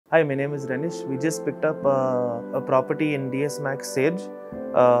Hi, my name is Renish. We just picked up a property in DS Max Sage,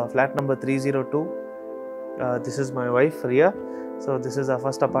 flat number 302. This is my wife, Ria. So this is our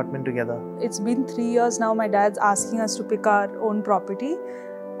first apartment together. It's been 3 years now. My dad's asking us to pick our own property,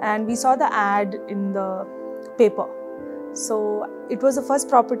 and we saw the ad in the paper. So it was the first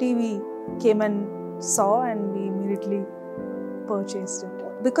property we came and saw, and we immediately purchased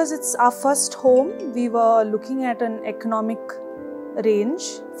it. Because it's our first home, we were looking at an economic range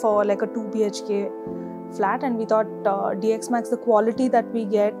for like a 2 BHK flat, and we thought DX Max, the quality that we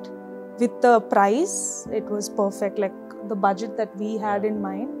get with the price, it was perfect, like the budget that we had in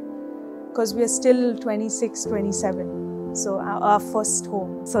mind, because we are still 26, 27, so our first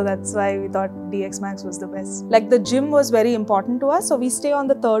home. So that's why we thought DX Max was the best. Like the gym was very important to us, so we stay on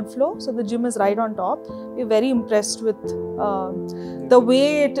the 3rd floor, so the gym is right on top. We're very impressed with the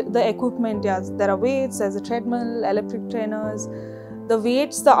weight, the equipment. Yeah, there are weights, there's a treadmill, electric trainers. The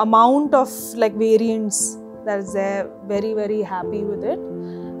weights, the amount of like variants that is there, very happy with it.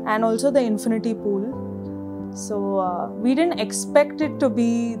 And also the infinity pool. So we didn't expect it to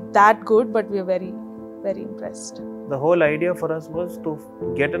be that good, but we are very impressed. The whole idea for us was to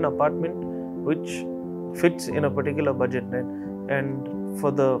get an apartment which fits in a particular budget, right? And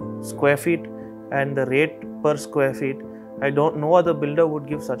for the square feet and the rate per square feet, no other builder would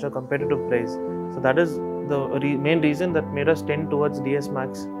give such a competitive price. So that is the main reason that made us tend towards DS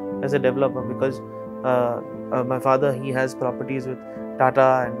Max as a developer, because my father, he has properties with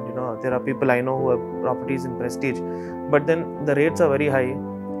Tata, and there are people I know who have properties in Prestige, but then the rates are very high,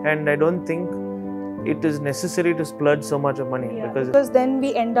 and I don't think it is necessary to splurge so much of money. Yeah, because then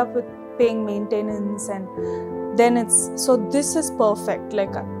we end up with paying maintenance, and then so this is perfect.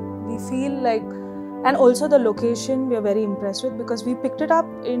 Like we feel like, and also the location we are very impressed with, because we picked it up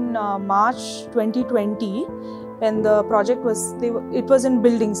in March 2020 when the project was, it was in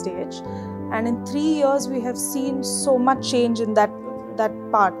building stage, and in 3 years we have seen so much change in that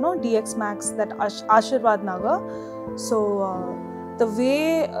part, no, DX Max, that Ashirwad Nagar. So the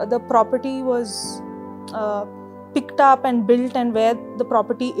way the property was picked up and built, and where the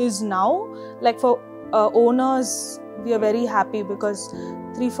property is now, like for owners, we are very happy, because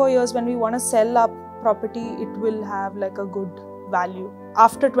 3-4 years when we want to sell our property, it will have like a good value.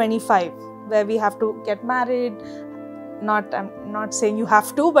 After 25, where we have to get married, I'm not saying you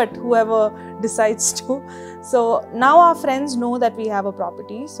have to, but whoever decides to. So now our friends know that we have a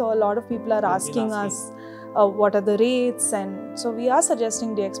property, so a lot of people are asking us what are the rates, and so we are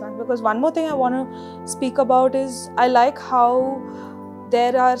suggesting DX Max. Because one more thing I want to speak about is, I like how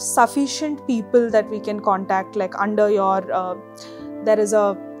there are sufficient people that we can contact, like under your, there is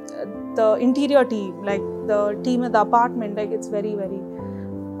the interior team, like the team at the apartment, like it's very well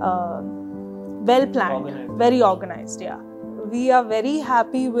planned, very organized. Yeah, we are very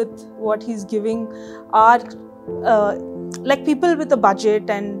happy with what he's giving our like people with a budget,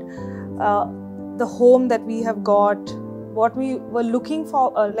 and the home that we have got, what we were looking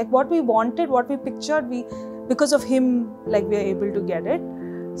for, like what we wanted, what we pictured, because of him, like we are able to get it.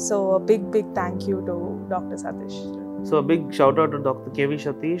 So a big thank you to Dr. Satish. So a big shout out to Dr. KV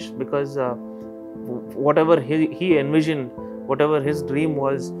Satish, because whatever he envisioned, whatever his dream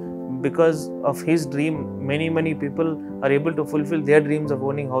was, because of his dream, many people are able to fulfill their dreams of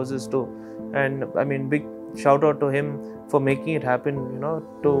owning houses too. And I mean, big shout out to him for making it happen.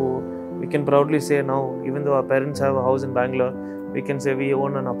 We can proudly say now, even though our parents have a house in Bangalore, we can say we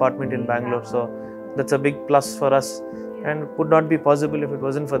own an apartment in Bangalore. So that's a big plus for us, and would not be possible if it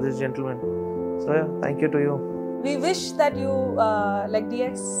wasn't for this gentleman. So yeah, thank you to you. We wish that you like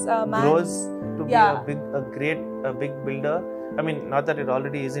DX Max grows to be a big builder. I mean, not that it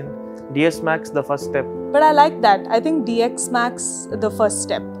already isn't. DS Max, the first step. But I like that. I think DX Max, the first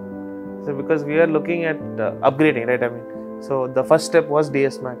step. So because we are looking at upgrading, right? I mean, so the first step was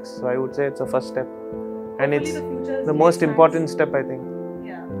DS Max. So I would say it's a first step, and it's the most important step, I think.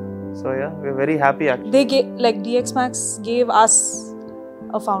 Yeah. So yeah, we're very happy actually. They gave, like DX Max gave us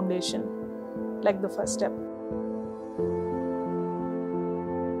a foundation, like the first step.